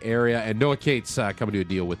Bay Area. And Noah Cates coming to a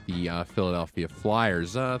deal with the Philadelphia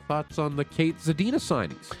Flyers. Thoughts on the Cates Zadina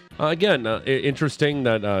signings? Again, interesting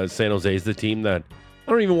that San Jose is the team that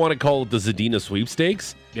I don't even want to call it the Zadina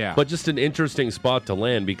sweepstakes. Yeah. But just an interesting spot to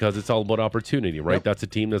land because it's all about opportunity, right? Yep. That's a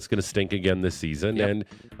team that's going to stink again this season. Yep. And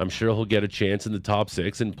I'm sure he'll get a chance in the top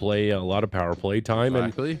 6 and play a lot of power play time.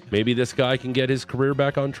 Exactly. And maybe this guy can get his career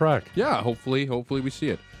back on track. Yeah, hopefully we see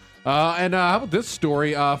it. And how about this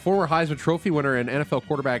story? Former Heisman Trophy winner and NFL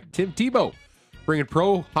quarterback Tim Tebow bringing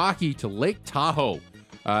pro hockey to Lake Tahoe.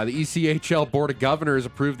 The ECHL Board of Governors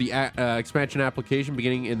approved the expansion application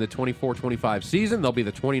beginning in the 24-25 season. They'll be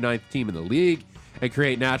the 29th team in the league and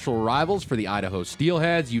create natural rivals for the Idaho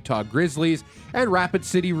Steelheads, Utah Grizzlies, and Rapid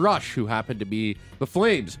City Rush, who happen to be the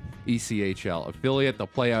Flames' ECHL affiliate. They'll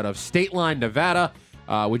play out of State Line, Nevada,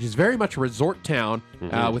 which is very much a resort town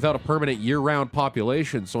without a permanent year-round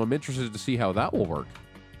population. So I'm interested to see how that will work.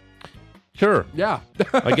 Sure. Yeah.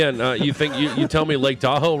 Again, you think you tell me Lake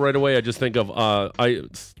Tahoe right away. I just think of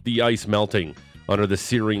the ice melting under the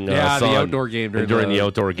searing sun. The outdoor game during the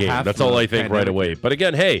outdoor game. That's all I think right away. But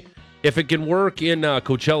again, hey, if it can work in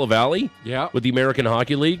Coachella Valley with the American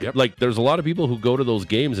Hockey League, like there's a lot of people who go to those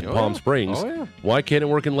games in Palm Springs. Oh, yeah. Why can't it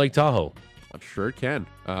work in Lake Tahoe? I'm sure it can.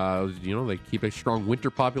 They keep a strong winter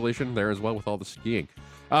population there as well with all the skiing.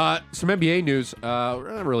 Some NBA news.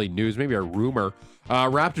 Not really news, maybe a rumor.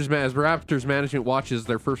 Raptors management watches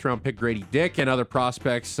their first-round pick Grady Dick and other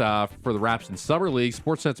prospects for the Raps in Summer League.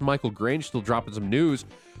 Sportsnet's Michael Grange still dropping some news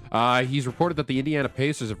He's reported that the Indiana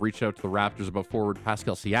Pacers have reached out to the Raptors about forward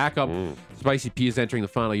Pascal Siakam. Spicy P is entering the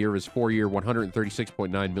final year of his 4-year,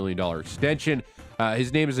 $136.9 million extension.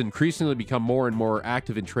 His name has increasingly become more and more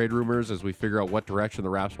active in trade rumors as we figure out what direction the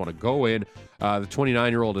Raps want to go in. The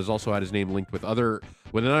 29-year-old has also had his name linked with another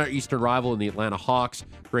Eastern rival in the Atlanta Hawks.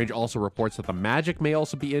 Grange also reports that the Magic may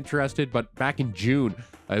also be interested, but back in June,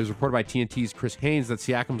 it was reported by TNT's Chris Haynes that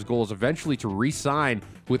Siakam's goal is eventually to re-sign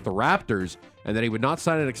with the Raptors and that he would not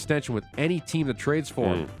sign an extension with any team that trades for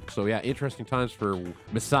him. So, yeah, interesting times for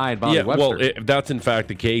Masai and Bobby Webster. Well, if that's in fact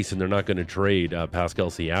the case and they're not going to trade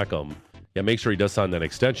Pascal Siakam, make sure he does sign that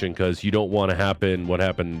extension because you don't want to happen what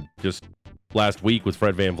happened just last week with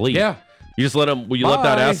Fred VanVleet. Yeah. You just let let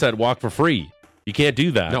that asset walk for free. You can't do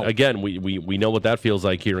that. No. Again, we know what that feels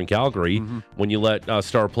like here in Calgary when you let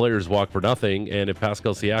star players walk for nothing. And if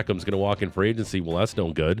Pascal Siakam's going to walk in for agency, well, that's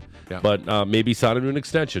no good. Yeah. But maybe sign him to an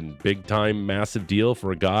extension. Big time, massive deal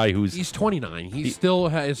for a guy who's... He's 29. He still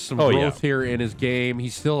has some growth here in his game.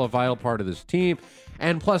 He's still a vital part of this team.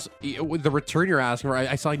 And plus, with the return you're asking for,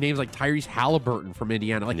 I saw names like Tyrese Halliburton from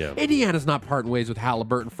Indiana. Indiana's not parting ways with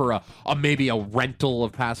Halliburton for maybe a rental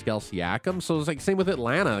of Pascal Siakam. So it's like same with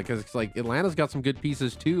Atlanta because it's like Atlanta's got some good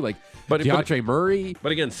pieces too, like DeAndre Murray.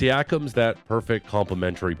 But again, Siakam's that perfect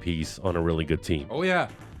complementary piece on a really good team. Oh yeah.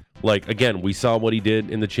 Like, again, we saw what he did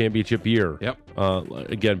in the championship year. Yep.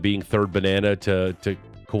 Again, being third banana to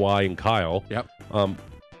Kawhi and Kyle. Yep.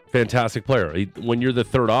 Fantastic player. When you're the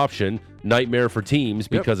third option, nightmare for teams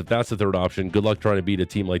because if that's the third option, good luck trying to beat a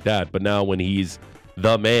team like that. But now when he's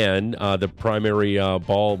the man, the primary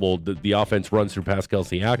the offense runs through Pascal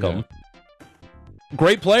Siakam. Yeah.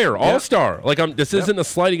 Great player, all-star. Like this isn't a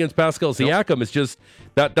slight against Pascal Siakam. It's just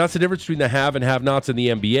that's the difference between the have and have-nots in the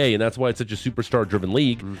NBA, and that's why it's such a superstar-driven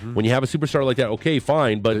league. When you have a superstar like that, okay,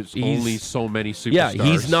 fine, but there's only so many superstars. Yeah,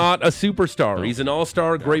 he's not a superstar. No. He's an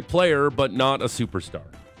all-star, great player, but not a superstar.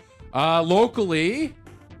 Locally,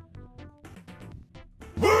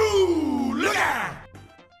 woo! Look out!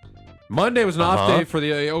 Monday was an off day for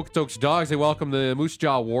the Okotoks Dogs. They welcomed the Moose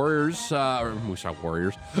Jaw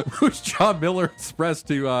Miller Express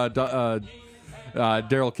to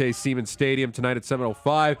Darrell K. Seaman Stadium tonight at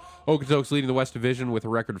 7:05. Okotoks leading the West Division with a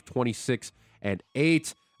record of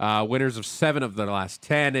 26-8. Winners of 7 of their last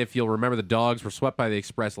 10. If you'll remember, the Dogs were swept by the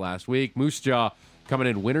Express last week. Moose Jaw coming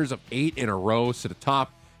in winners of 8 in a row, so the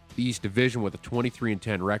top the East Division with a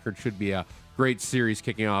 23-10 record. Should be a great series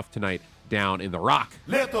kicking off tonight down in the Rock.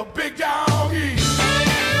 Let the big dog eat.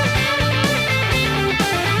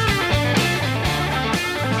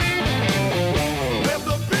 Let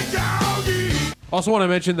the big dog eat. Also want to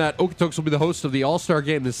mention that Okotoks will be the host of the All-Star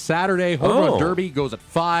Game this Saturday. Home Run Derby goes at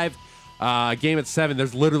 5. Game at 7.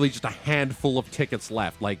 There's literally just a handful of tickets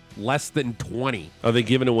left, like less than 20. Are they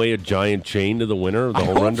giving away a giant chain to the winner of the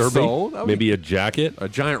Home Run Derby? So. Maybe a jacket? A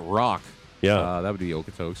giant rock. Yeah. That would be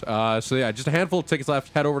Okotoks. So, yeah, just a handful of tickets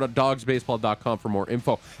left. Head over to dogsbaseball.com for more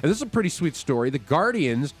info. And this is a pretty sweet story. The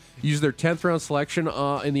Guardians used their 10th round selection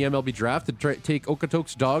in the MLB draft to take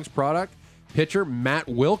Okotoks Dogs product. Pitcher Matt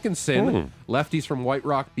Wilkinson, lefties from White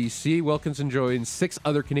Rock, BC. Wilkinson joined 6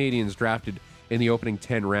 other Canadians drafted in the opening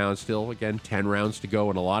 10 rounds. Still, again, 10 rounds to go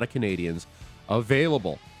and a lot of Canadians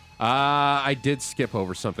available. I did skip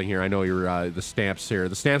over something here. I know you're the Stamps here.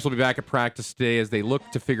 The Stamps will be back at practice today as they look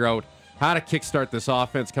to figure out how to kickstart this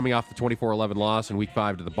offense coming off the 24-11 loss in Week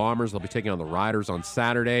 5 to the Bombers. They'll be taking on the Riders on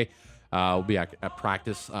Saturday. We'll be at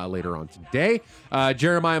practice later on today.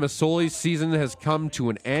 Jeremiah Masoli's season has come to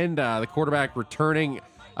an end. The quarterback returning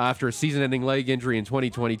after a season-ending leg injury in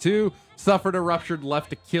 2022, suffered a ruptured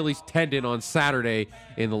left Achilles tendon on Saturday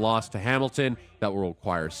in the loss to Hamilton. That will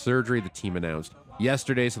require surgery, the team announced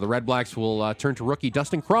yesterday. So the Red Blacks will turn to rookie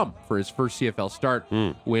Dustin Crum for his first CFL start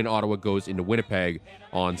when Ottawa goes into Winnipeg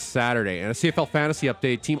on Saturday. And a CFL fantasy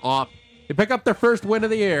update, Team Op, they pick up their first win of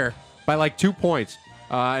the year by like 2 points.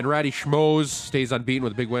 And Ratty Schmoes stays unbeaten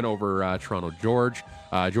with a big win over Toronto George.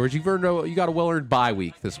 George, you got a well-earned bye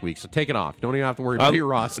week this week, so take it off. Don't even have to worry about your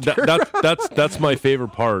roster. That's my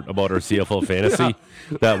favorite part about our CFL fantasy,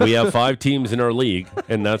 that we have 5 teams in our league,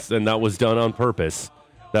 and that was done on purpose,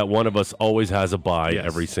 that one of us always has a bye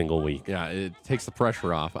every single week. Yeah, it takes the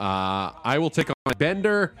pressure off. I will take on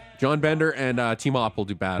John Bender, and Team Op will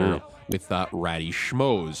do battle with Ratty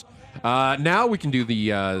Schmoes. Now we can do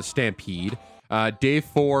the Stampede. Day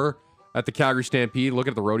 4 at the Calgary Stampede. Look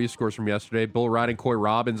at the rodeo scores from yesterday. Bull Riding Coy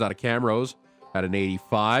Robbins out of Camrose at an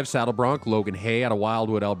 85. Saddle Bronc Logan Hay out of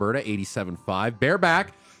Wildwood, Alberta, 87.5.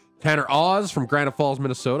 Bareback Tanner Oz from Granite Falls,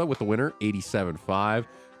 Minnesota with the winner, 87.5.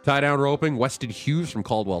 Tie down roping Weston Hughes from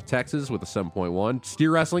Caldwell, Texas with a 7.1.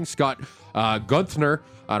 Steer wrestling Scott Gunther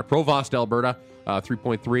out of Provost, Alberta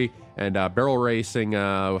 3.3. And barrel racing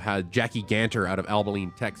had Jackie Ganter out of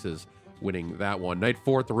Abilene, Texas, winning that one. Night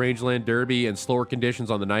 4 at the Rangeland Derby, and slower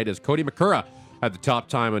conditions on the night as Cody McCurra had the top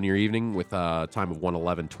time on your evening with a time of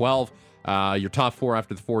 1:11.12. Your top 4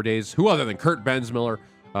 after the 4 days, who other than Kurt Bensmiller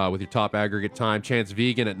with your top aggregate time. Chance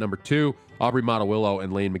Vegan at number 2. Aubrey Mottawillow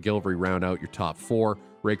and Lane McGillivray round out your top 4.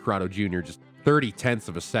 Ray Corrado Jr. just 30/10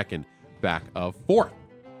 of a second back of 4th.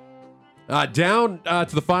 Down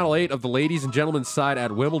to the final 8 of the ladies and gentlemen's side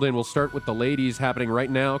at Wimbledon. We'll start with the ladies happening right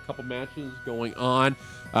now. A couple matches going on.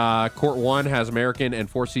 Court 1 has American and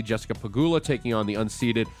 4-seed Jessica Pegula taking on the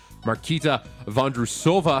unseeded Markita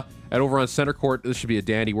Vondrousova. And over on center court, this should be a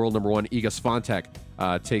dandy. World number 1 Iga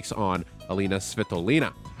Swiatek takes on Alina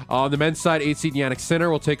Svitolina. On the men's side, 8-seed Yannick Sinner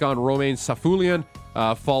will take on Romain Safulian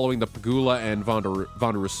following the Pegula and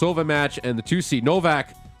Vondrousova match. And the 2-seed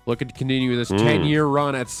Novak, looking to continue this 10-year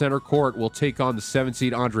run at center court, will take on the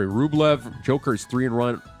 7-seed Andrei Rublev. Joker's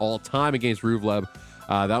 3-1 all-time against Rublev.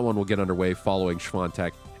 That one will get underway following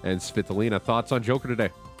Swiatek and Svitolina. Thoughts on Joker today?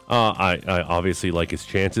 I obviously like his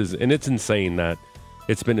chances, and it's insane that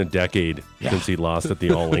it's been a decade since he lost at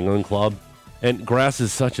the All England Club. And grass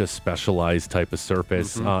is such a specialized type of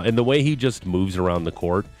surface, and the way he just moves around the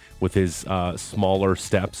court with his smaller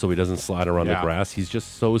steps so he doesn't slide around the grass, he's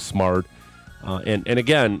just so smart. And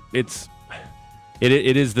again, it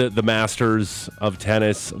is the Masters of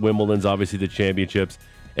tennis. Wimbledon's obviously the championships.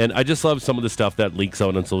 And I just love some of the stuff that leaks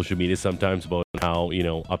out on social media sometimes about how,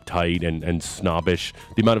 uptight and snobbish.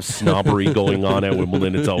 The amount of snobbery going on at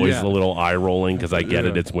Wimbledon, it's always a little eye-rolling because I get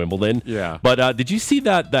it, it's Wimbledon. Yeah. But did you see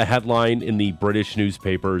the headline in the British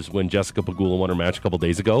newspapers when Jessica Pegula won her match a couple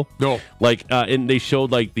days ago? No. And they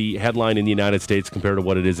showed, the headline in the United States compared to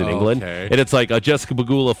what it is in England. Okay. And it's like, Jessica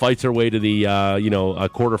Pegula fights her way to the,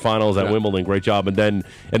 quarterfinals at Wimbledon. Great job. And then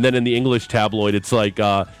in the English tabloid, it's like...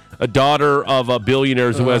 a daughter of a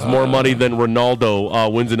billionaire who has more money than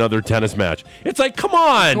Ronaldo wins another tennis match. It's like, come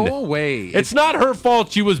on. Go away. It's not her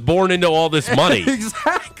fault she was born into all this money.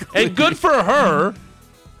 Exactly. And good for her.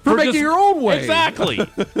 For making her own way. Exactly.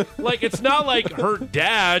 It's not like her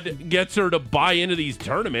dad gets her to buy into these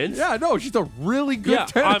tournaments. Yeah, no, she's a really good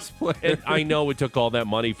tennis player. And I know it took all that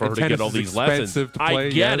money for her to get all these lessons. To play, I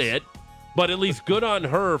get it. But at least good on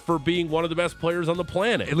her for being one of the best players on the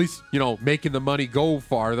planet. At least, making the money go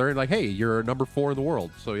farther. And hey, you're number 4 in the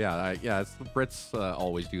world. So, it's the Brits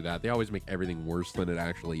always do that. They always make everything worse than it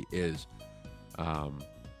actually is. So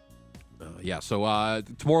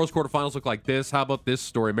tomorrow's quarterfinals look like this. How about this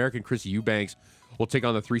story? American Chris Eubanks will take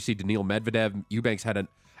on the 3-seed Daniil Medvedev. Eubanks had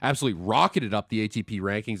absolutely rocketed up the ATP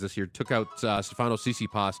rankings this year. Took out Stefano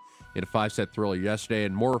Tsitsipas in a 5-set thriller yesterday.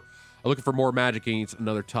 And looking for more magic against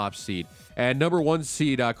another top seed. And number 1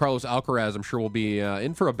 seed, Carlos Alcaraz, I'm sure will be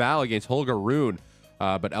in for a battle against Holger Rune.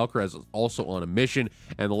 But Alcaraz is also on a mission.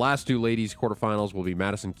 And the last 2 ladies' quarterfinals will be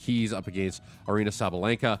Madison Keys up against Aryna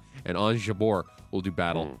Sabalenka. And Ons Jabeur will do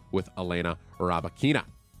battle with Elena Rybakina.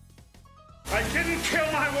 I didn't kill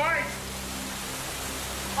my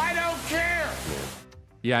wife. I don't care.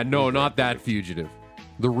 Yeah, no, not that fugitive.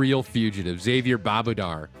 The real fugitive, Xavier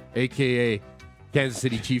Babudar, a.k.a. Kansas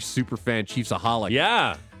City Chiefs superfan, Chiefsaholic.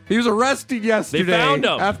 Yeah. He was arrested yesterday. They found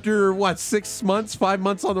him. After, 5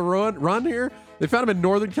 months on the run here? They found him in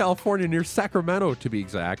Northern California near Sacramento, to be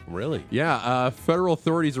exact. Really? Yeah. Federal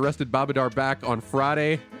authorities arrested Babudar back on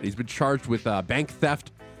Friday. He's been charged with bank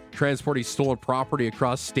theft, transporting stolen property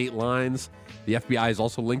across state lines. The FBI has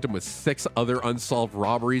also linked him with 6 other unsolved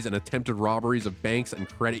robberies and attempted robberies of banks and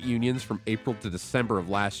credit unions from April to December of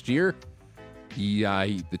last year.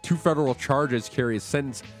 The 2 federal charges carry a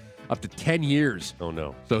sentence up to 10 years. Oh,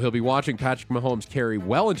 no. So he'll be watching Patrick Mahomes carry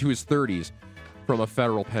well into his 30s from a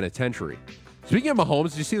federal penitentiary. Speaking of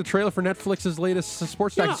Mahomes, did you see the trailer for Netflix's latest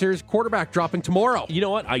sports docuseries, Quarterback, dropping tomorrow? You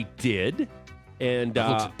know what? I did. And it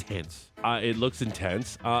looks intense. It looks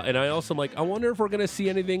intense. And I also am like, I wonder if we're going to see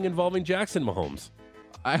anything involving Jackson Mahomes.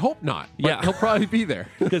 I hope not. But he'll probably be there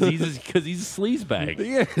because he's a sleazebag.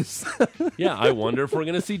 He is. Yeah, I wonder if we're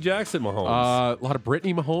going to see Jackson Mahomes. A lot of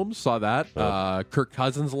Brittany Mahomes, saw that. Kirk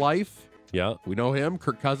Cousins' life. Yeah, we know him.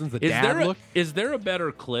 Kirk Cousins, the dad look. Is there a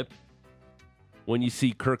better clip when you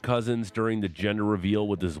see Kirk Cousins during the gender reveal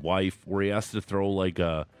with his wife, where he has to throw like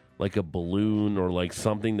a balloon or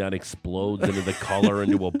something that explodes into the color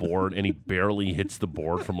into a board, and he barely hits the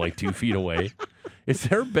board from 2 feet away? Is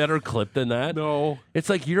there a better clip than that? No. It's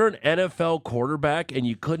like you're an NFL quarterback and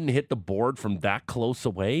you couldn't hit the board from that close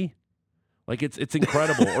away. It's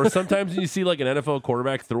incredible. Or sometimes you see an NFL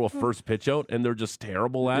quarterback throw a first pitch out and they're just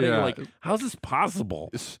terrible at it. You're like, how's this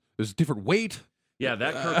possible? There's a different weight. Yeah,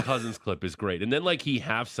 that Kirk Cousins clip is great. And then, like, he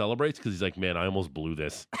half celebrates because he's like, man, I almost blew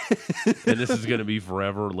this. And this is going to be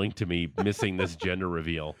forever linked to me missing this gender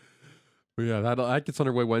reveal. But yeah, that gets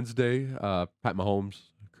underway Wednesday. Pat Mahomes,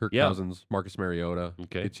 Kirk Cousins, Marcus Mariota.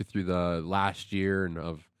 Okay. Gets you through the last year and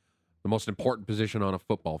of the most important position on a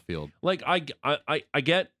football field. Like, I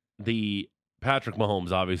get the Patrick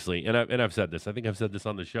Mahomes, obviously, and I've said this. I think I've said this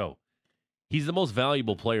on the show. He's the most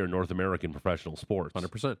valuable player in North American professional sports.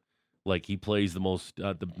 100%. Like, he plays the most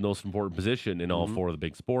important position in all four of the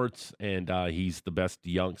big sports, and he's the best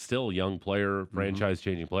young player,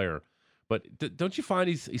 franchise-changing player. But don't you find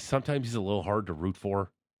he's sometimes a little hard to root for?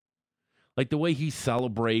 Like, the way he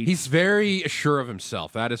celebrates. He's very sure of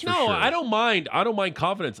himself. That is for sure. No, I don't mind. I don't mind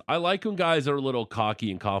confidence. I like when guys are a little cocky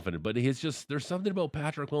and confident, but there's something about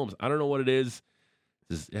Patrick Mahomes. I don't know what it is.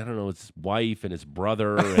 It's his wife and his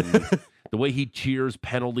brother and the way he cheers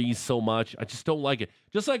penalties so much. I just don't like it.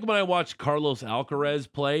 Just like when I watch Carlos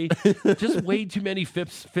Alcaraz play, just way too many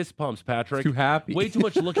fist pumps, Patrick. Too happy. Way too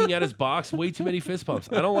much looking at his box, way too many fist pumps.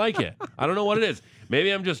 I don't like it. I don't know what it is. Maybe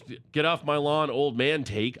I'm just get off my lawn old man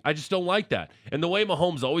take. I just don't like that. And the way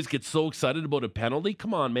Mahomes always gets so excited about a penalty,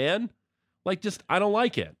 come on, man. Like, I don't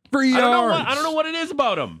like it. I don't know what it is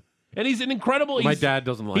about him. And he's an incredible. My dad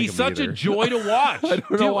doesn't like him He's such either. a joy to watch. I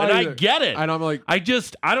don't know why and I either. get it. And I'm like, I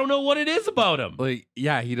don't know what it is about him. Like,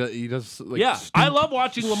 yeah, he does. Like, Yeah, I love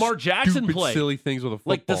watching Lamar Jackson stupid, play. silly things with a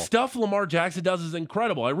football. Like, the stuff Lamar Jackson does is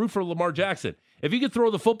incredible. I root for Lamar Jackson. If he could throw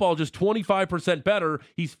the football just 25% better,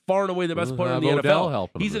 he's far and away the best player in the Odell NFL.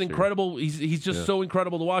 helping him He's an this year. incredible. He's just so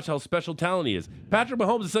incredible to watch how special talent he is. Patrick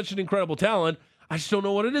Mahomes is such an incredible talent. I just don't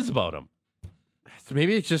know what it is about him. So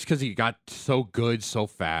maybe it's just because he got so good so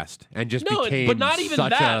fast and just became but not even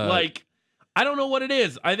such that. a, Like, I don't know what it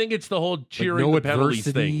is. I think it's the whole cheering no the penalties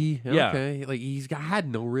adversity. thing. Yeah, Okay. Like, had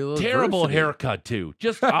no real terrible adversity. haircut too.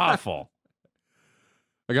 Just awful.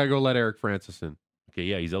 I gotta go let Eric Francis in. Okay,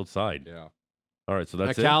 yeah, he's outside. Yeah. All right, so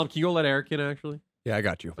that's it. Cal, can you go let Eric in? Actually. Yeah, I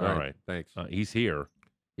got you. All right. Thanks. He's here.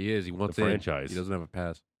 He is. He wants The in. franchise. He doesn't have a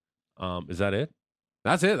pass. Is that it?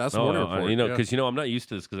 That's it. That's the one report. Because I'm not used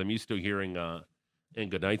to this because I'm used to hering and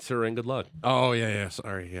good night, sir, and good luck. Oh yeah.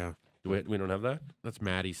 Sorry. Yeah. We don't have that? That's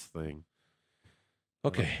Maddie's thing.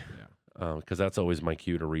 Okay. Yeah. Because that's always my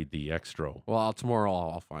cue to read the extra. Well, tomorrow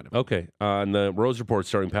I'll find him. Okay. And the Rose Report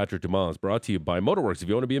starring Patrick Dumas brought to you by Motorworks. If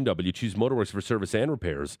you own a BMW, choose Motorworks for service and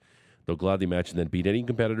repairs. They'll gladly match and then beat any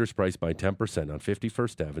competitor's price by 10% on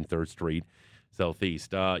 51st Ave and 3rd Street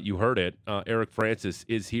Southeast. You heard it. Eric Francis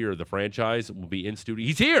is here. The franchise will be in studio.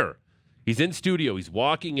 He's here. He's in studio. He's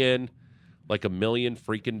walking in like $1 million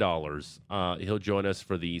freaking dollars. He'll join us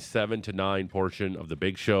for the 7 to 9 portion of the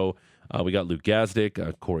big show. We got Luke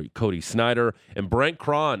Gazdick, Cody Snyder, and Brent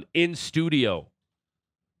Cron in studio.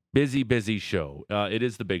 Busy show. It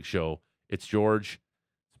is the big show. It's George,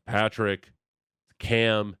 it's Patrick, it's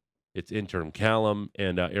Cam, it's intern Callum,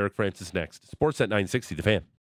 and Eric Francis next. Sportsnet 960, The Fan.